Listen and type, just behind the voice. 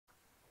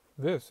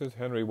This is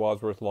Henry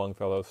Wadsworth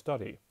Longfellow's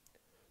study.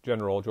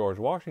 General George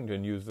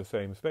Washington used the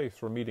same space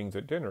for meetings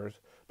at dinners,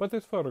 but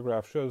this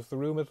photograph shows the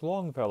room as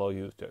Longfellow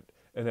used it,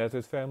 and as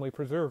his family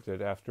preserved it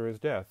after his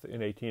death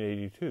in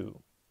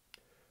 1882.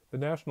 The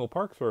National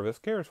Park Service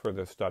cares for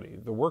this study,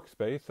 the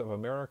workspace of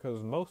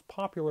America's most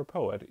popular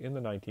poet in the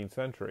 19th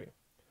century.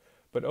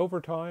 But over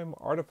time,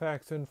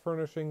 artifacts and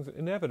furnishings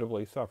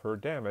inevitably suffer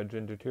damage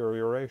and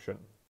deterioration.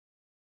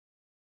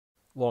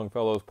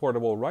 Longfellow's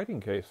portable writing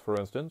case, for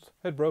instance,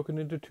 had broken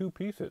into two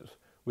pieces,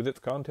 with its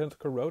contents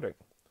corroding.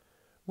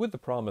 With the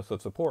promise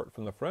of support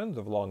from the Friends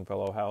of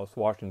Longfellow House,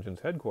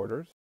 Washington's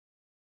headquarters,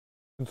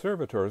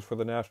 conservators for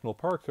the National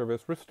Park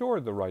Service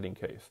restored the writing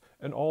case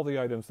and all the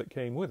items that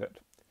came with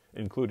it,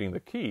 including the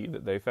key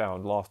that they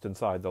found lost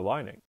inside the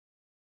lining.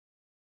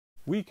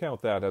 We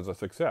count that as a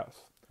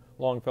success.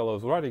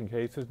 Longfellow's writing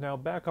case is now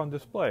back on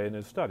display in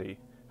his study,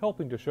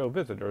 helping to show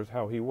visitors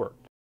how he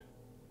worked.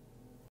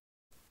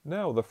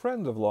 Now the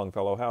Friends of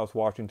Longfellow House,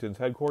 Washington's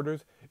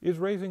headquarters, is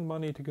raising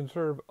money to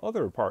conserve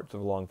other parts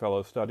of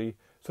Longfellow's study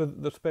so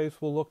that the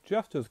space will look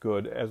just as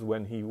good as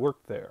when he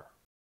worked there.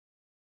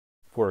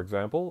 For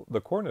example, the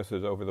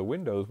cornices over the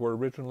windows were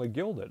originally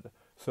gilded,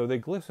 so they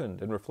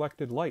glistened and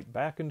reflected light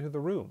back into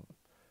the room.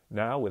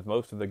 Now, with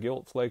most of the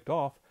gilt flaked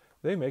off,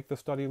 they make the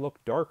study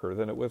look darker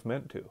than it was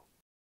meant to.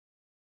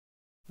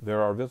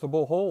 There are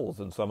visible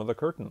holes in some of the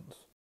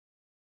curtains.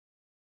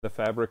 The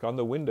fabric on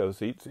the window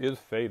seats is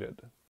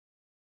faded.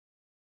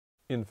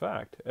 In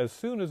fact, as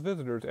soon as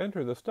visitors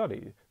enter the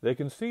study, they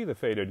can see the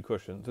faded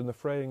cushions and the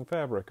fraying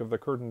fabric of the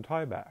curtain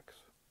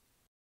tiebacks.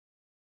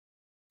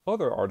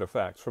 Other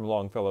artifacts from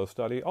Longfellow's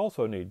study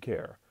also need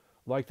care,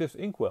 like this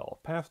inkwell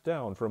passed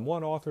down from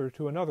one author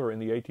to another in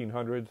the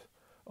 1800s,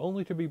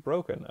 only to be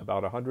broken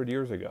about 100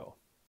 years ago.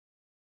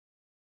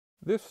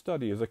 This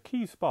study is a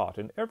key spot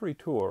in every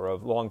tour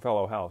of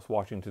Longfellow House,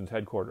 Washington's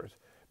headquarters,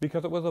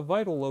 because it was a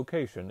vital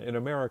location in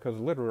America's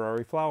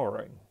literary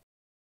flowering.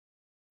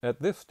 At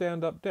this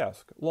stand-up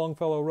desk,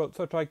 Longfellow wrote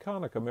such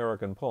iconic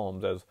American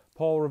poems as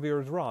Paul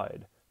Revere's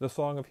Ride, The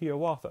Song of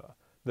Hiawatha,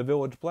 The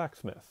Village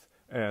Blacksmith,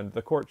 and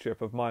The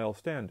Courtship of Miles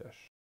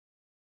Standish.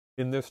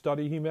 In this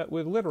study he met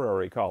with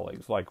literary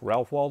colleagues like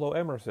Ralph Waldo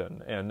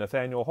Emerson and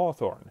Nathaniel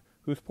Hawthorne,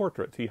 whose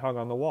portraits he hung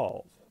on the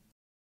walls.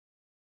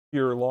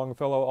 Here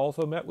Longfellow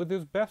also met with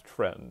his best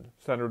friend,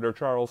 Senator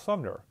Charles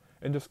Sumner,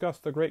 and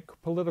discussed the great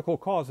political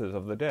causes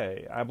of the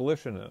day,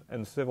 abolition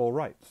and civil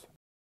rights.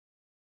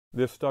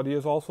 This study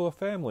is also a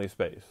family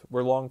space,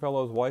 where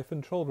Longfellow's wife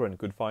and children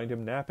could find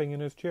him napping in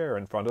his chair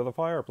in front of the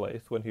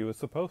fireplace when he was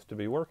supposed to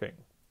be working.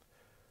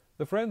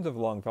 The Friends of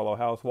Longfellow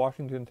House,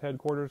 Washington's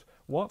headquarters,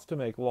 wants to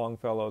make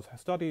Longfellow's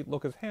study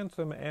look as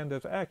handsome and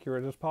as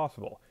accurate as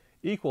possible,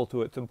 equal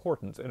to its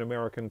importance in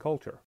American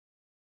culture.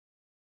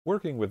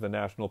 Working with the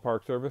National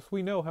Park Service,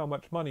 we know how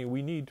much money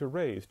we need to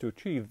raise to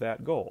achieve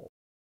that goal.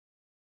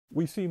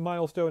 We see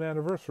milestone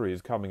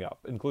anniversaries coming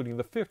up, including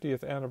the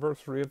 50th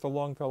anniversary of the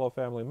Longfellow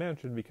family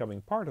mansion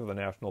becoming part of the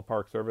National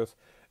Park Service,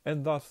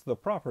 and thus the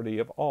property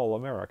of all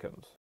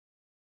Americans.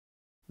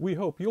 We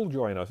hope you'll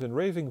join us in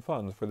raising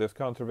funds for this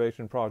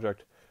conservation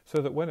project, so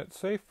that when it's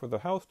safe for the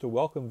house to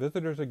welcome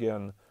visitors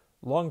again,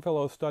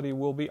 Longfellow's study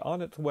will be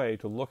on its way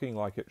to looking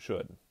like it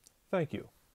should. Thank you.